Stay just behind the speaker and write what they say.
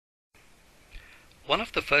One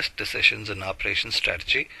of the first decisions in operations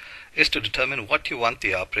strategy is to determine what you want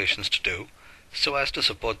the operations to do so as to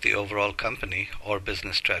support the overall company or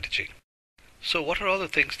business strategy. So what are all the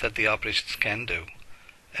things that the operations can do,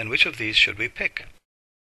 and which of these should we pick?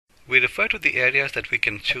 We refer to the areas that we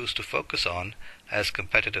can choose to focus on as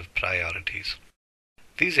competitive priorities.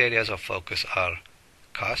 These areas of focus are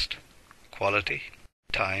cost, quality,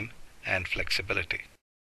 time, and flexibility.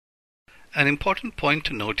 An important point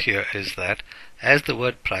to note here is that, as the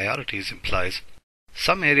word priorities implies,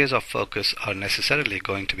 some areas of focus are necessarily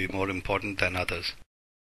going to be more important than others.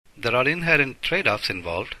 There are inherent trade-offs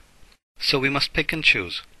involved, so we must pick and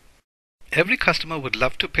choose. Every customer would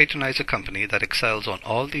love to patronize a company that excels on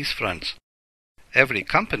all these fronts. Every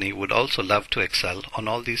company would also love to excel on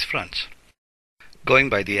all these fronts. Going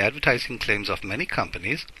by the advertising claims of many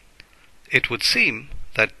companies, it would seem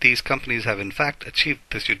that these companies have in fact achieved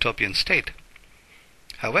this utopian state.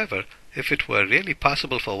 However, if it were really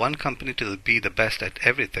possible for one company to be the best at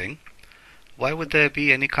everything, why would there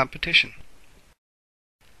be any competition?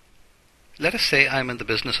 Let us say I am in the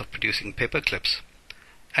business of producing paper clips,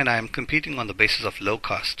 and I am competing on the basis of low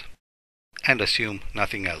cost, and assume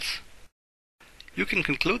nothing else. You can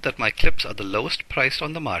conclude that my clips are the lowest priced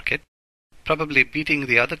on the market, probably beating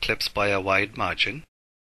the other clips by a wide margin.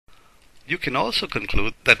 You can also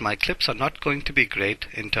conclude that my clips are not going to be great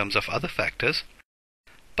in terms of other factors,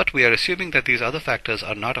 but we are assuming that these other factors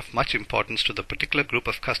are not of much importance to the particular group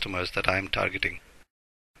of customers that I am targeting.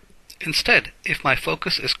 Instead, if my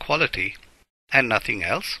focus is quality and nothing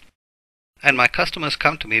else, and my customers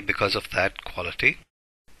come to me because of that quality,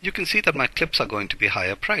 you can see that my clips are going to be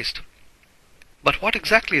higher priced. But what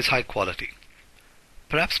exactly is high quality?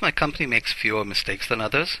 Perhaps my company makes fewer mistakes than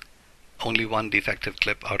others, only one defective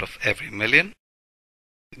clip out of every million.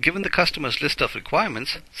 Given the customer's list of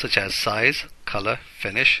requirements, such as size, color,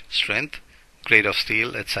 finish, strength, grade of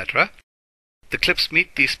steel, etc., the clips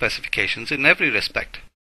meet these specifications in every respect.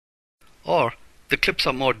 Or the clips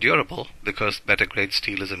are more durable because better grade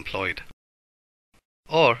steel is employed.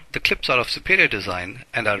 Or the clips are of superior design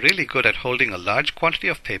and are really good at holding a large quantity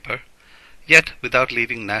of paper, yet without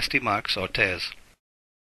leaving nasty marks or tears.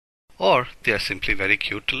 Or they are simply very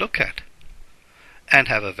cute to look at, and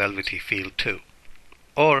have a velvety feel too.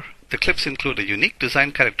 Or the clips include a unique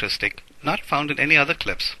design characteristic not found in any other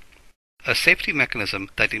clips, a safety mechanism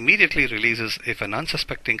that immediately releases if an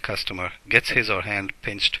unsuspecting customer gets his or her hand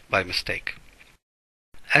pinched by mistake.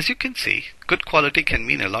 As you can see, good quality can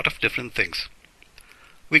mean a lot of different things.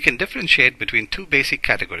 We can differentiate between two basic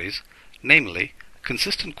categories, namely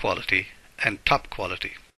consistent quality and top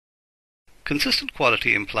quality. Consistent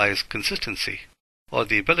quality implies consistency, or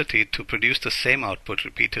the ability to produce the same output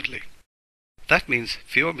repeatedly. That means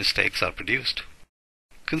fewer mistakes are produced.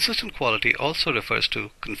 Consistent quality also refers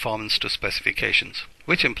to conformance to specifications,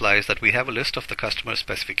 which implies that we have a list of the customer's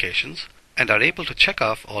specifications and are able to check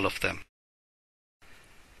off all of them.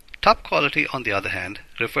 Top quality, on the other hand,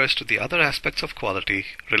 refers to the other aspects of quality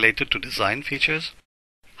related to design features,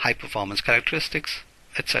 high performance characteristics,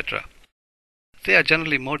 etc. They are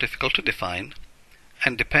generally more difficult to define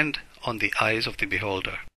and depend on the eyes of the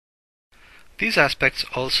beholder. These aspects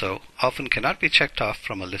also often cannot be checked off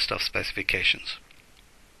from a list of specifications.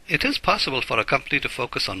 It is possible for a company to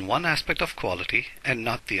focus on one aspect of quality and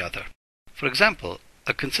not the other. For example,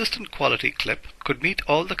 a consistent quality clip could meet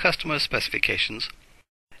all the customer's specifications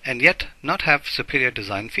and yet not have superior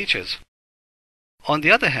design features. On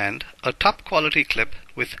the other hand, a top quality clip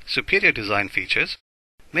with superior design features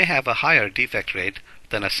may have a higher defect rate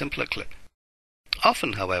than a simpler clip.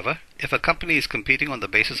 Often, however, if a company is competing on the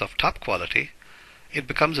basis of top quality, it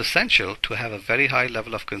becomes essential to have a very high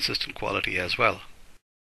level of consistent quality as well.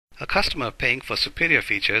 A customer paying for superior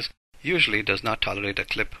features usually does not tolerate a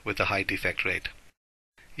clip with a high defect rate.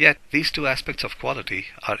 Yet, these two aspects of quality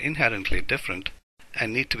are inherently different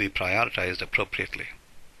and need to be prioritized appropriately.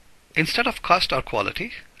 Instead of cost or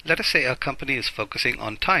quality, let us say a company is focusing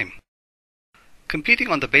on time. Competing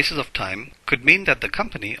on the basis of time could mean that the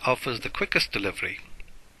company offers the quickest delivery.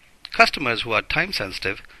 Customers who are time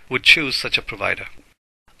sensitive would choose such a provider.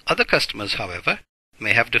 Other customers, however,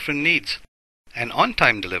 may have different needs, and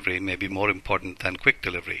on-time delivery may be more important than quick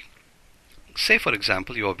delivery. Say, for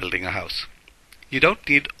example, you are building a house. You don't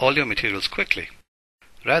need all your materials quickly.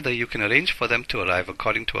 Rather, you can arrange for them to arrive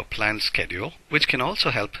according to a planned schedule, which can also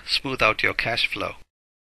help smooth out your cash flow.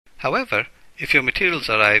 However, if your materials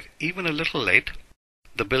arrive even a little late,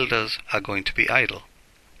 the builders are going to be idle.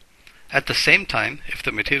 At the same time, if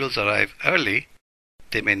the materials arrive early,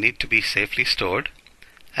 they may need to be safely stored,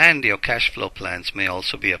 and your cash flow plans may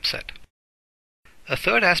also be upset. A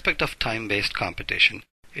third aspect of time-based competition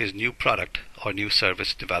is new product or new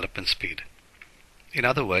service development speed. In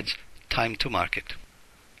other words, time to market.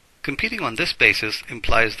 Competing on this basis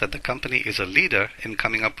implies that the company is a leader in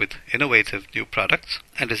coming up with innovative new products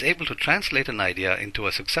and is able to translate an idea into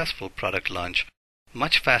a successful product launch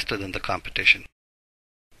much faster than the competition.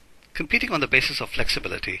 Competing on the basis of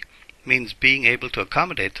flexibility means being able to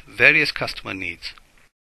accommodate various customer needs.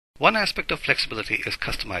 One aspect of flexibility is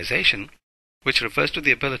customization, which refers to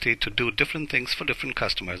the ability to do different things for different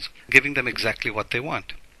customers, giving them exactly what they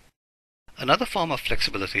want. Another form of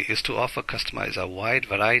flexibility is to offer customers a wide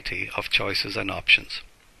variety of choices and options.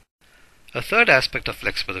 A third aspect of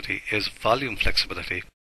flexibility is volume flexibility,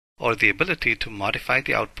 or the ability to modify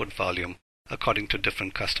the output volume according to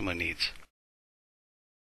different customer needs.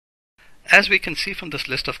 As we can see from this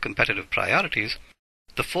list of competitive priorities,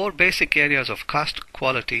 the four basic areas of cost,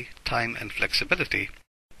 quality, time, and flexibility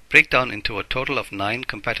break down into a total of 9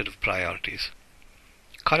 competitive priorities.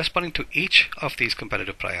 Corresponding to each of these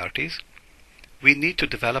competitive priorities, we need to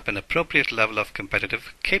develop an appropriate level of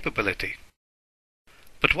competitive capability.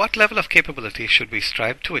 But what level of capability should we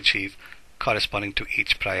strive to achieve corresponding to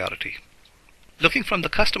each priority? Looking from the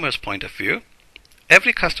customer's point of view,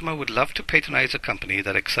 every customer would love to patronize a company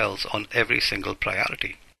that excels on every single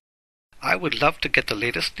priority. I would love to get the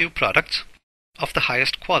latest new products of the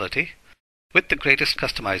highest quality, with the greatest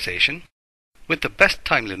customization, with the best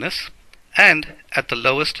timeliness, and at the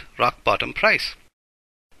lowest rock bottom price.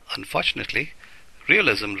 Unfortunately,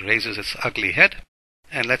 realism raises its ugly head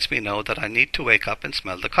and lets me know that I need to wake up and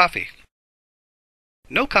smell the coffee.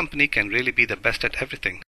 No company can really be the best at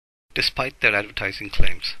everything, despite their advertising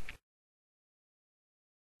claims.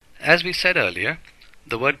 As we said earlier,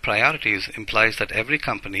 the word priorities implies that every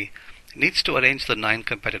company needs to arrange the 9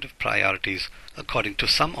 competitive priorities according to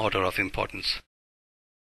some order of importance.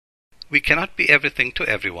 We cannot be everything to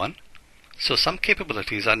everyone, so some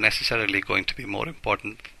capabilities are necessarily going to be more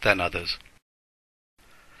important than others.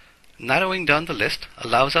 Narrowing down the list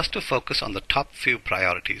allows us to focus on the top few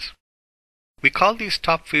priorities. We call these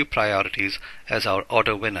top few priorities as our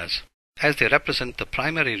order winners, as they represent the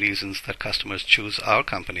primary reasons that customers choose our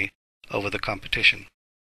company over the competition.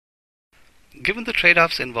 Given the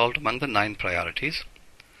trade-offs involved among the 9 priorities,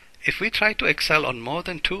 if we try to excel on more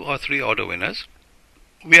than 2 or 3 order winners,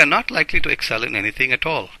 we are not likely to excel in anything at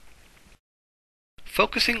all.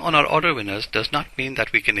 Focusing on our order winners does not mean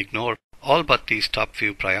that we can ignore all but these top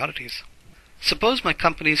few priorities. Suppose my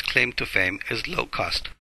company's claim to fame is low cost,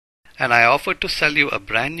 and I offered to sell you a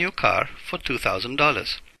brand new car for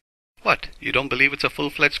 $2,000. What, you don't believe it's a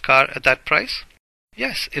full-fledged car at that price?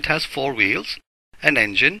 Yes, it has 4 wheels, an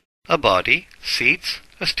engine, a body, seats,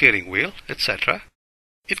 a steering wheel, etc.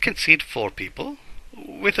 It can seat 4 people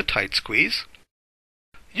with a tight squeeze.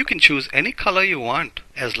 You can choose any color you want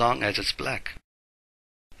as long as it's black.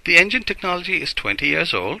 The engine technology is 20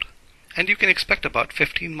 years old, and you can expect about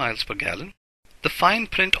 15 miles per gallon. The fine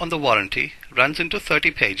print on the warranty runs into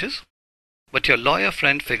 30 pages, but your lawyer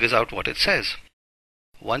friend figures out what it says.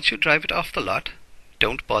 Once you drive it off the lot,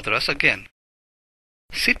 don't bother us again.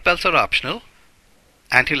 Seat belts are optional.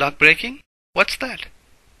 Anti-lock braking? What's that?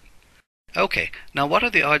 Okay, now what are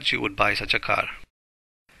the odds you would buy such a car?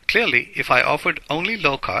 Clearly, if I offered only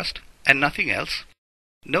low cost and nothing else,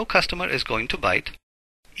 no customer is going to bite,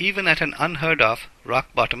 even at an unheard of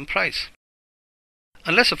rock bottom price.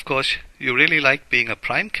 Unless, of course, you really like being a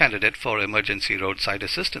prime candidate for emergency roadside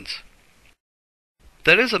assistance.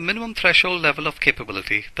 There is a minimum threshold level of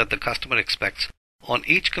capability that the customer expects on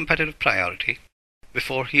each competitive priority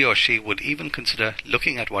before he or she would even consider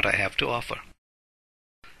looking at what I have to offer.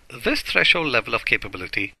 This threshold level of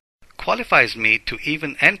capability qualifies me to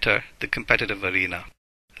even enter the competitive arena.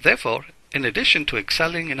 Therefore, in addition to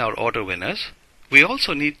excelling in our order winners, we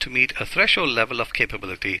also need to meet a threshold level of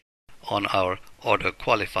capability on our order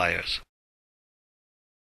qualifiers.